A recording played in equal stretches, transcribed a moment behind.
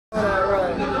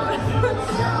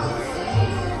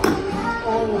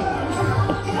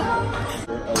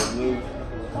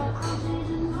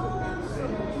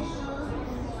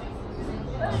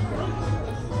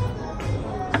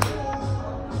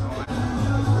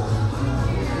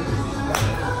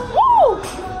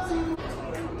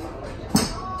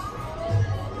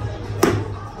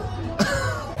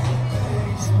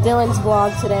Dylan's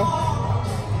vlog today.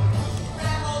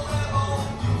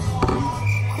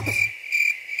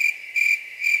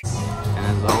 And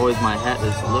as always, my hat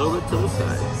is a little bit to the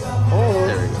side. Oh.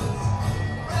 There we go.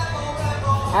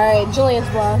 Alright, Julian's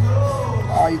vlog.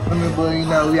 Alright, you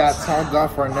know, we got tongues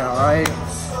off right now, alright?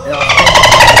 And I'm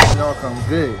thinking it's gonna come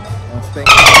good. I'm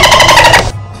thinking.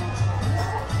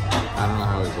 I don't know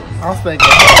how it's going. I'm thinking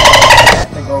that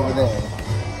thing over there.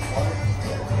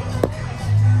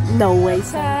 No way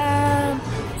time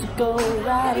to go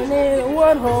riding in a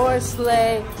one-horse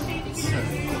sleigh.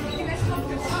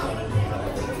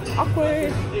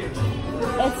 Awkward.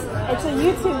 It's a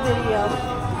YouTube video.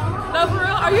 No, for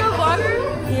real? Are you a vlogger?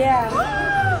 Yeah.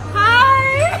 Hi!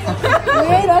 We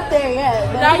ain't up there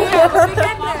yet. Not yet, but we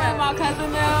get there. My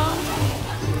cousin now.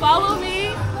 Follow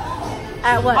me.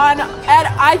 At what? At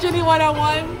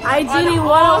iJenny101. iJenny101. On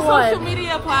all social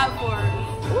media platforms.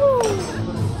 Woo.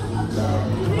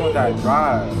 You want that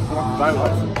drive. You want the drive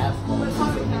license.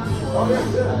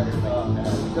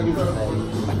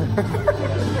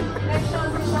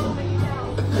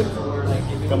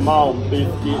 Come on,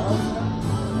 biscuit.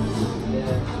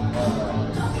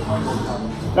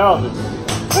 Calvin.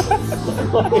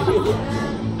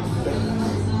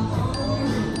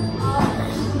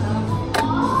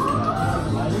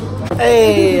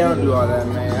 Hey, don't do all that,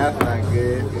 man. That's not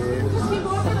good.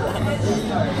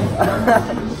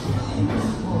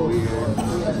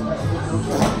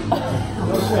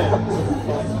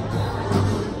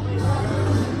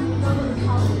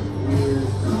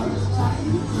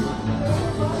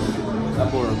 That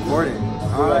boy recording.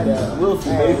 Alright.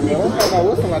 Wilson, baby. Don't talk about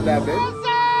Wilson like that, bitch.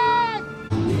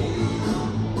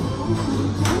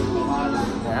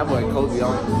 That boy Kobe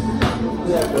on it.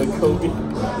 Yeah, boy Kobe.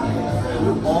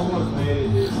 Almost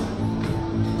made it.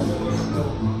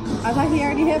 I thought he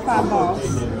already hit 5 balls.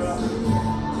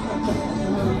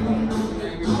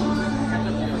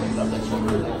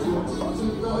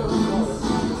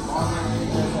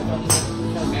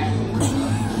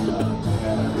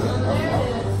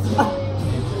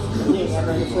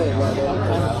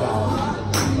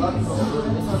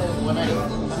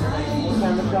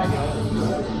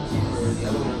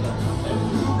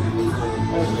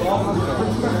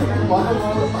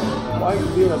 Why you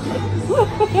doing that?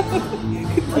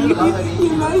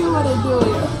 You know you want to do it.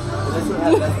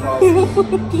 You're good.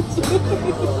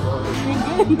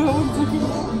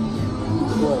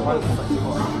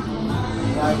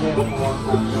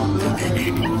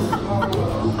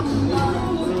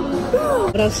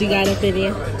 What else you got up in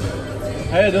here?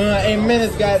 Hey, doing 8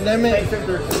 minutes, goddammit.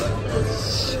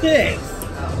 Shit.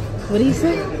 What do you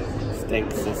say?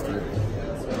 Steak sister.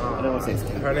 I don't want to say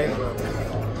steak. Her name?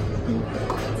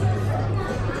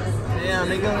 Damn,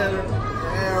 they gonna have to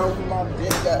open my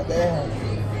dick, goddamn.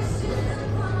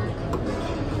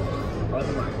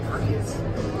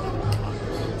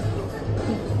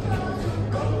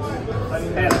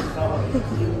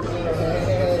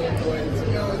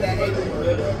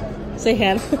 Say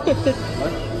Hannah.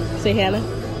 Say Hannah.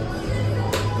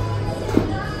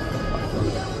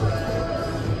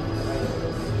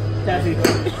 Cassie.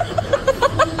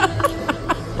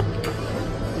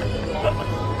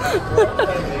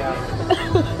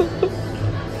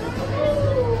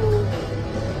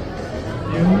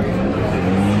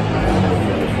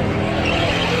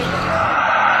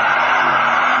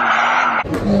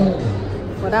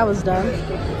 Well, that was done.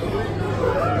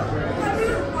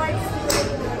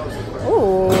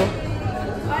 Ooh.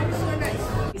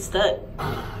 He's stuck. I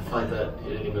feel like that you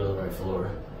didn't even go to the right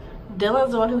floor.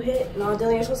 Dylan's the one who hit. No,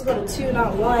 Dylan, you're supposed to go to 2,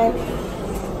 not 1.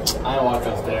 I walked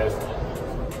upstairs.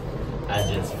 I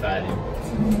just fatty.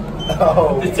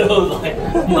 Oh. So I was like,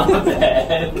 my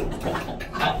bad.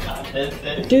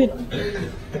 Dude.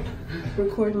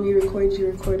 Record me, record you,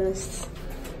 record us.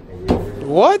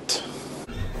 What?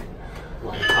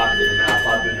 Like, pop in the mouth,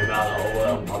 pop in the mouth, oh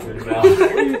well, pop in the mouth.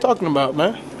 What are you talking about,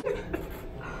 man?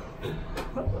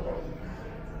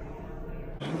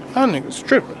 That nigga's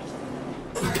tripping.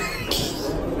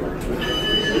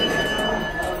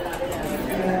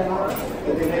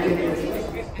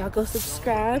 Y'all go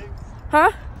subscribe.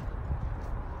 Huh?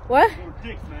 What?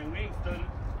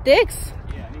 Dick's?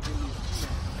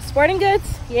 Sporting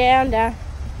goods? Yeah, I'm down.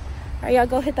 Alright, y'all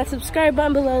go hit that subscribe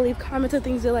button below. Leave comments on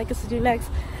things you'd like us to do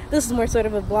next. This is more sort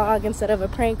of a vlog instead of a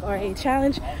prank or a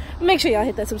challenge. Make sure y'all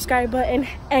hit that subscribe button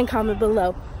and comment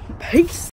below. Peace.